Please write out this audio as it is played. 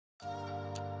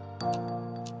Hi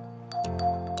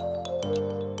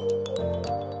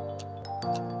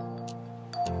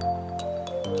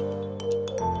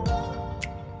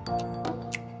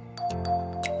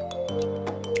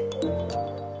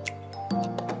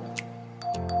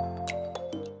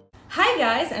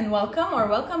guys, and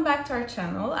welcome back to our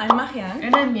channel. I'm Marianne.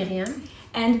 And I'm Miriam.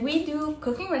 And we do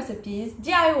cooking recipes,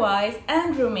 DIYs,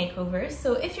 and room makeovers.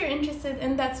 So if you're interested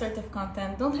in that sort of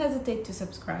content, don't hesitate to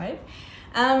subscribe.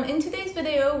 In today's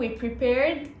video, we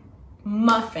prepared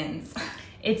muffins.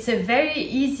 It's a very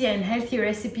easy and healthy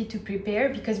recipe to prepare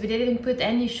because we didn't put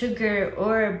any sugar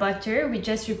or butter. We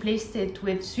just replaced it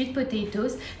with sweet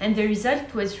potatoes, and the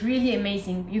result was really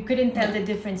amazing. You couldn't tell the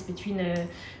difference between a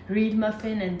real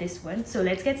muffin and this one. So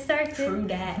let's get started. True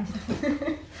that.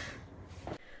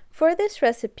 For this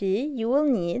recipe, you will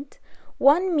need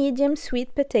 1 medium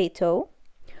sweet potato,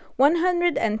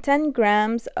 110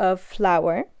 grams of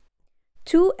flour,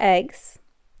 2 eggs,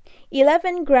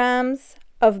 11 grams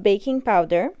of baking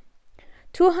powder,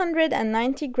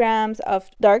 290 grams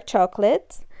of dark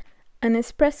chocolate, an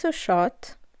espresso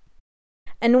shot,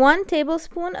 and 1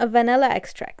 tablespoon of vanilla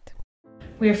extract.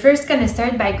 We're first gonna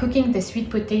start by cooking the sweet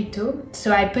potato.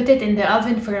 So I put it in the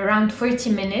oven for around 40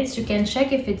 minutes. You can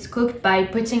check if it's cooked by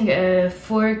putting a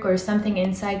fork or something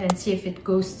inside and see if it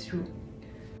goes through.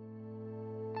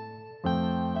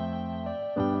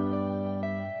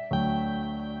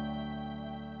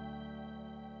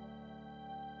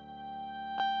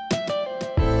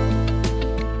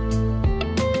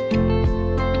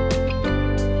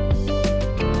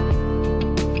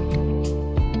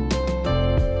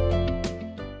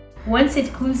 Once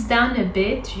it cools down a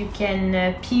bit, you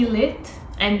can peel it,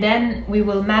 and then we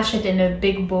will mash it in a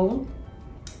big bowl.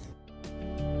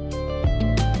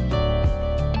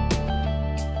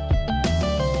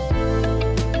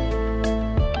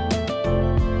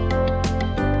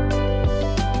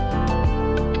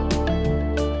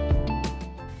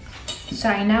 So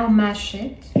I now mash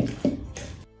it.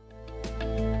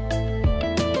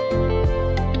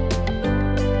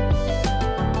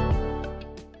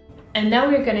 And now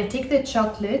we're gonna take the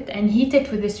chocolate and heat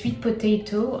it with the sweet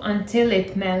potato until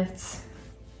it melts.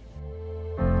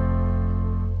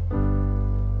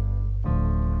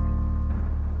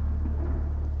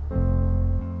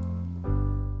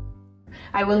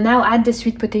 I will now add the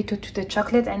sweet potato to the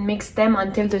chocolate and mix them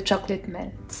until the chocolate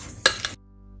melts.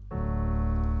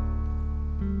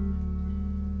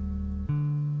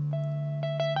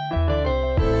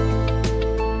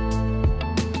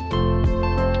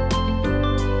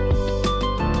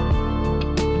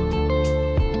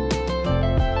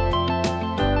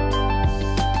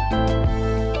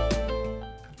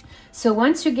 So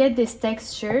once you get this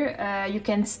texture, you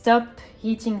can stop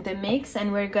heating the mix,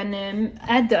 and we're gonna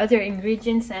add the other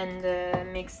ingredients and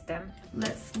mix them.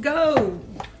 Let's go!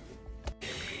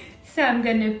 So I'm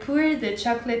gonna pour the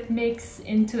chocolate mix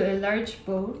into a large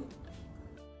bowl.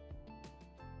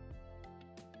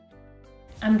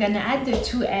 I'm gonna add the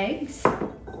 2 eggs.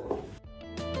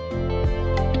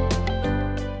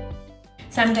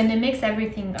 So I'm gonna mix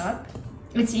everything up.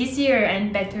 It's easier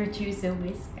and better to use a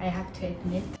whisk, I have to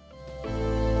admit.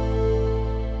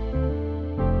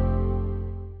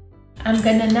 I'm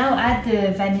gonna now add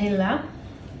the vanilla,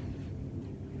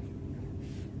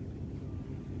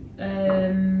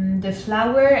 the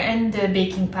flour, and the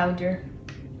baking powder.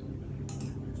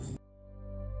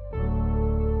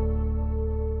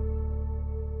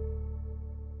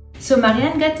 So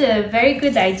Marianne got a very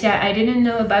good idea. I didn't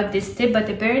know about this tip, but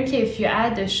apparently if you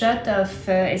add a shot of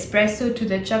espresso to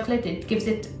the chocolate, it gives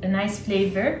it a nice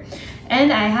flavor.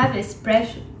 And I have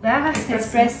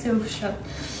espresso shot.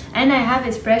 And I have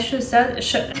espresso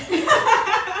shot.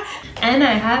 And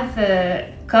I have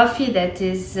coffee that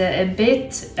is a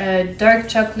bit dark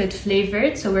chocolate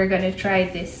flavored, so we're gonna try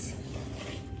this.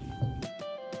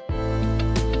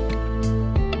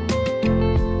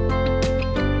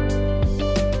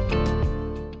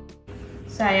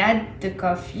 So I add the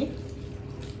coffee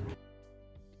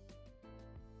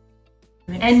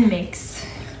and mix.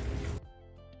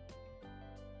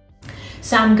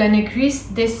 So I'm gonna grease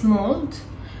this mold.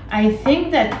 I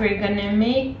think that we're gonna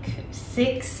make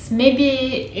 6, maybe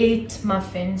 8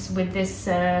 muffins with this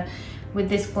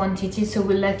quantity, so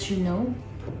we'll let you know.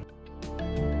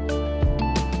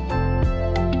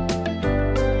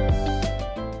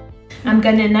 I'm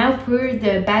gonna now pour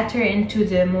the batter into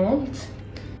the mold.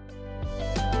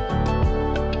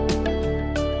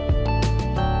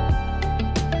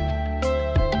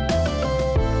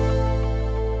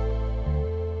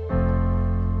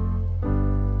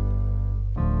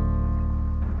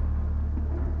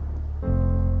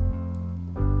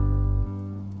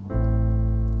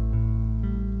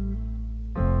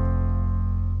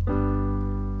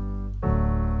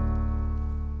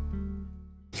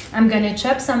 I'm gonna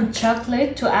chop some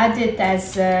chocolate to add it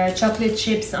as chocolate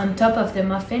chips on top of the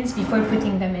muffins before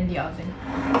putting them in the oven.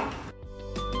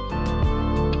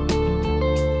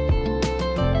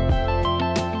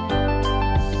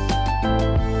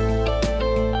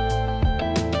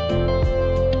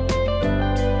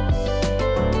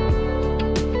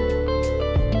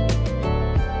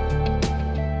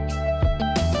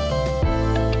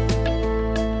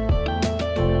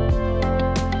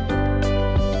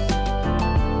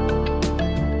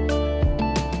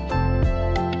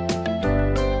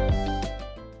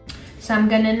 So I'm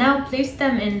gonna now place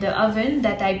them in the oven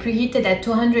that I preheated at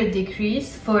 200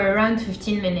 degrees for around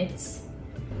 15 minutes.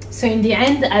 So in the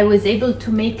end, I was able to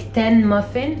make 10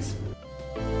 muffins.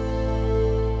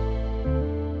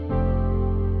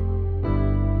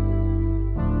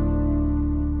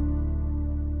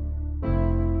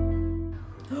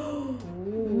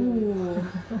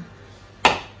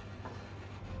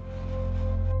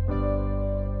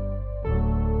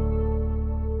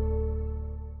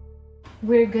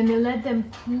 We're gonna let them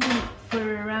cool for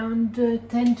around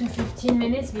 10 to 15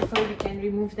 minutes before we can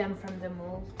remove them from the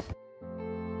mold.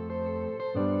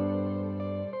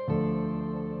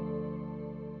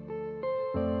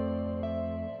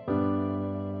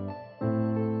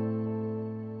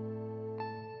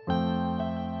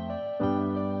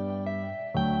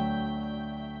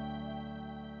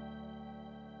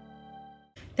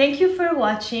 Thank you for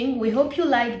watching. We hope you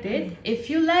liked it.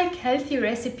 If you like healthy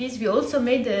recipes, we also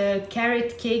made a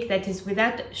carrot cake that is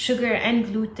without sugar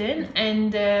and gluten,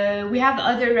 and we have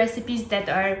other recipes that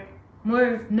are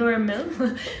more normal.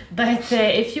 But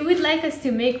if you would like us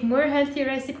to make more healthy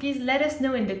recipes, let us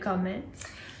know in the comments.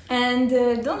 And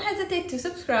don't hesitate to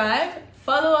subscribe,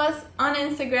 follow us on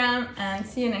Instagram, and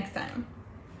see you next time.